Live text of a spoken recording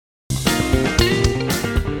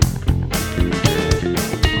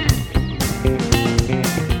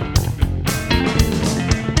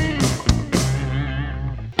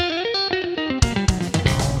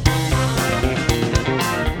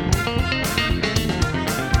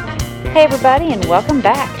Hey everybody, and welcome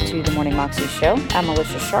back to the Morning Moxie Show. I'm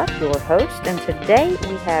Alicia Sharp, your host, and today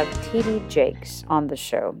we have T.D. Jakes on the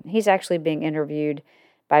show. He's actually being interviewed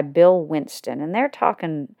by Bill Winston, and they're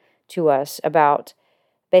talking to us about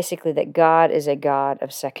basically that God is a God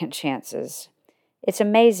of second chances. It's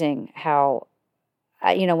amazing how,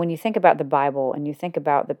 when you think about the Bible and you think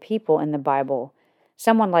about the people in the Bible,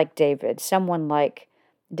 someone like David, someone like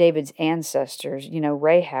David's ancestors,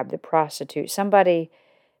 Rahab the prostitute, somebody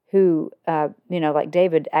who, like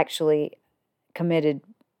David actually committed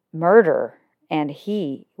murder, and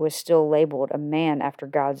he was still labeled a man after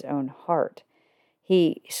God's own heart.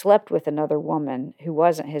 He slept with another woman who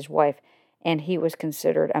wasn't his wife, and he was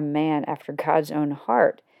considered a man after God's own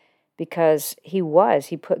heart because he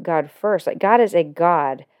put God first. Like, God is a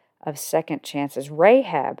God of second chances.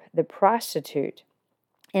 Rahab, the prostitute,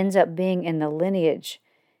 ends up being in the lineage.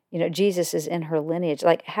 Jesus is in her lineage.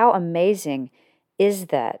 Like, how amazing is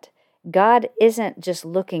that? God isn't just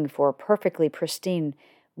looking for perfectly pristine,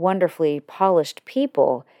 wonderfully polished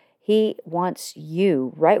people. He wants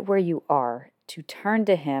you right where you are to turn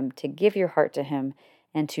to Him, to give your heart to Him,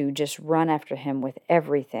 and to just run after Him with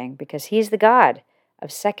everything, because He's the God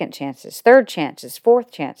of second chances, third chances,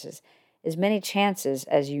 fourth chances, as many chances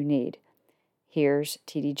as you need. Here's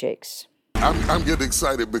T.D. Jakes. I'm getting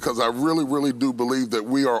excited because I really, really do believe that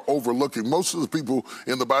we are overlooking. Most of the people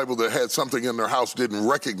in the Bible that had something in their house didn't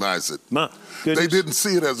recognize it. They didn't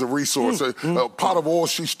see it as a resource. A pot of oil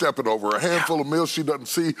she's stepping over, a handful of meal she doesn't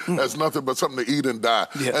see as nothing but something to eat and die.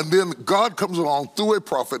 And then God comes along through a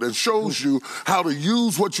prophet and shows you how to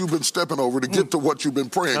use what you've been stepping over to get to what you've been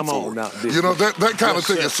praying for. That kind of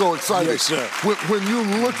thing is so exciting. When you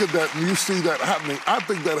look at that and you see that happening, I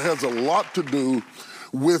think that has a lot to do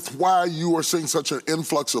with why you are seeing such an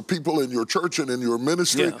influx of people in your church and in your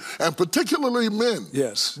ministry, and particularly men.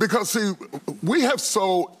 Yes. Because, see, we have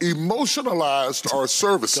so emotionalized our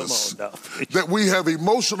services that we have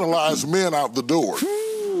emotionalized men out the door.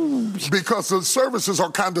 Because the services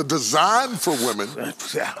are kind of designed for women,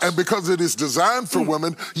 and because it is designed for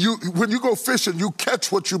women, when you go fishing, you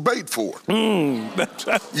catch what you bait for.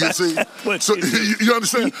 You see? So you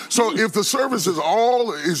understand? So if the service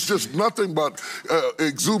is just nothing but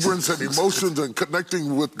exuberance and emotions and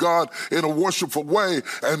connecting with God in a worshipful way,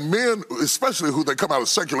 and men, especially who they come out of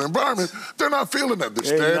secular environment, they're not feeling that.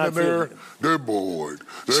 They're standing there, they're bored.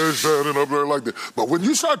 They're standing up there like that. But when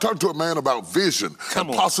you start talking to a man about vision and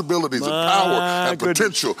possibilities and power and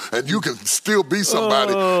potential, and you can still be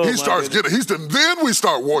somebody, then we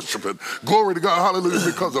start worshiping. Glory to God, hallelujah,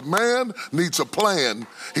 because a man needs a plan,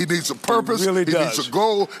 he needs a purpose, he needs a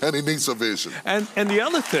goal, and he needs a vision. And the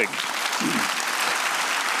other thing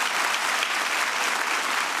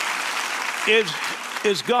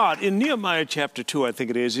is God. In Nehemiah chapter 2, I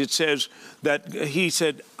think it is, it says that he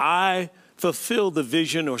said, I fulfill the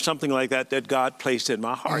vision or something like that God placed in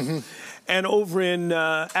my heart. And over in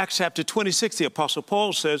Acts chapter 26, the Apostle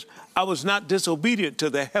Paul says, I was not disobedient to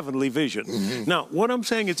the heavenly vision. Now, what I'm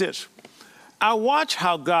saying is this. I watch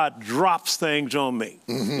how God drops things on me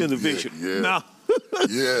in the vision. Now,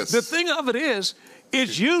 the thing of it is,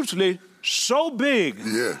 it's usually so big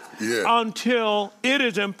until it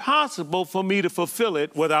is impossible for me to fulfill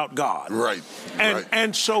it without God.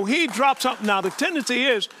 And so he drops something. Now, the tendency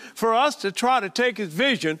is for us to try to take his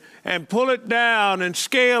vision and pull it down and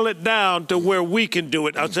scale it down to where we can do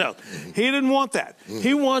it ourselves. He didn't want that.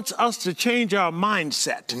 He wants us to change our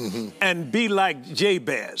mindset and be like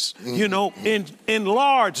Jabez,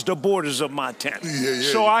 enlarge the borders of my tent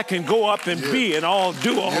so I can go up and be and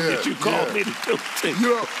do all that you called me to do.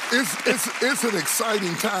 It's an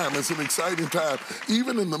exciting time. It's an exciting time.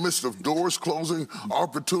 Even in the midst of doors closing,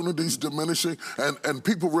 opportunities diminishing, and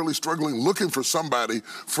people really struggling, looking for somebody.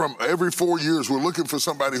 From every 4 years, we're looking for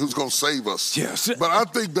somebody who's going to save us. But I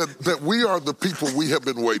think that we are the people we have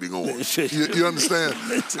been waiting on. You understand?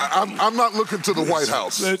 I'm not looking to the White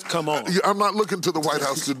House. Come on. I'm not looking to the White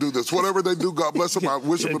House to do this. Whatever they do, God bless them. I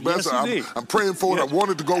wish them the best. I'm praying for it. I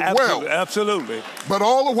want it to go well. Absolutely. But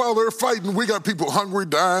all the while they're fighting, we got people hungry,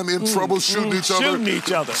 dying, in trouble, shooting each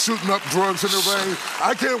other, shooting up drugs in their veins.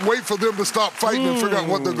 I can't wait for them to stop fighting and figure out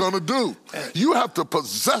what they're going to do. You have to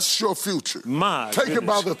possess your future. Take it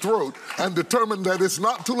by the throat and determine that it's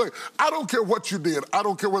not too late. I don't care what you did. I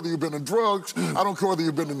don't care whether you've been in drugs. I don't care whether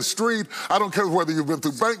you've been in the street. I don't care whether you've been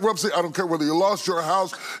through bankruptcy. I don't care whether you lost your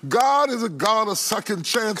house. God is a God of second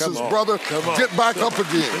chances, brother. Get back up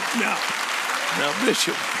again. Now,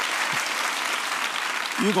 Bishop,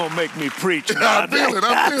 you're going to make me preach. I feel it,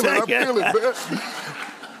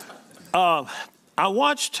 man. I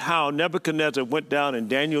watched how Nebuchadnezzar went down in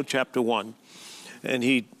Daniel chapter 1, and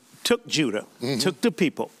he took Judah, took the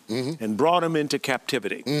people, and brought them into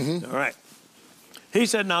captivity. All right. He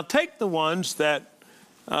said, now take the ones that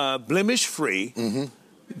blemish-free,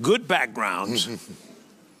 good backgrounds,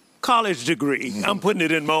 college degree. I'm putting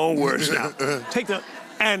it in my own words now. Take them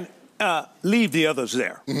and leave the others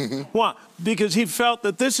there. Why? Because he felt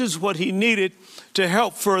that this is what he needed to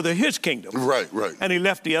help further his kingdom. Right. And he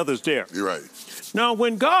left the others there. You're right. Now,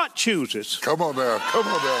 when God chooses... Come on now. Come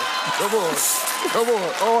on.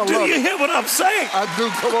 Oh, I love it. Do you hear what I'm saying? I do.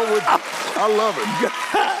 Come on with it. I love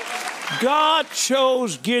it. God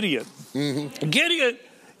chose Gideon.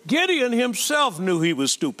 Gideon himself knew he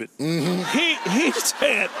was stupid. He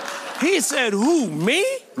said, who, me?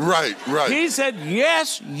 Right. He said,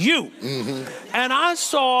 yes, you. And I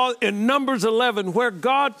saw in Numbers 11 where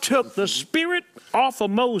God took the spirit off of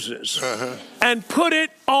Moses and put it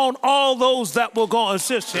on all those that will go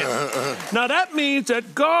assist him. Now that means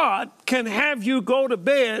that God can have you go to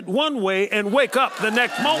bed one way and wake up the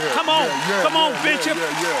next moment. Come on, Bishop.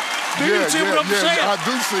 Do you see what I'm saying? I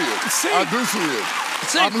do see it.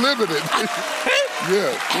 I'm living it.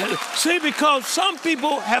 See, because some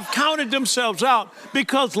people have counted themselves out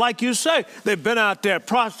because, like you say, they've been out there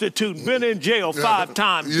prostituting, been in jail 5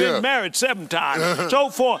 times, been married 7 times, so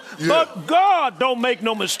forth. But God don't make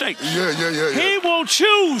no mistakes. He will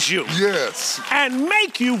choose you and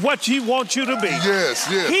make you what he wants you to be.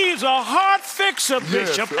 He's a heart fixer,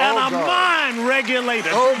 Bishop, and a mind regulator.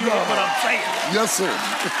 You know what I'm saying? Yes, sir.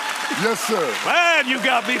 Yes, sir. Man, you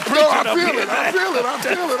got me preaching up here. I feel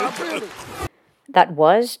it. That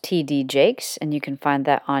was T.D. Jakes, and you can find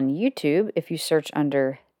that on YouTube if you search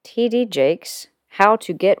under T.D. Jakes, How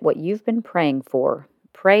to Get What You've Been Praying For,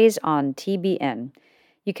 Praise on TBN.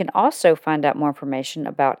 You can also find out more information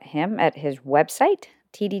about him at his website,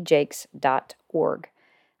 tdjakes.org.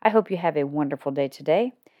 I hope you have a wonderful day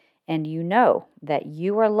today, and you know that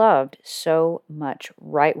you are loved so much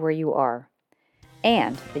right where you are,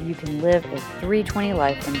 and that you can live a 320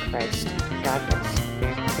 life in Christ. God bless.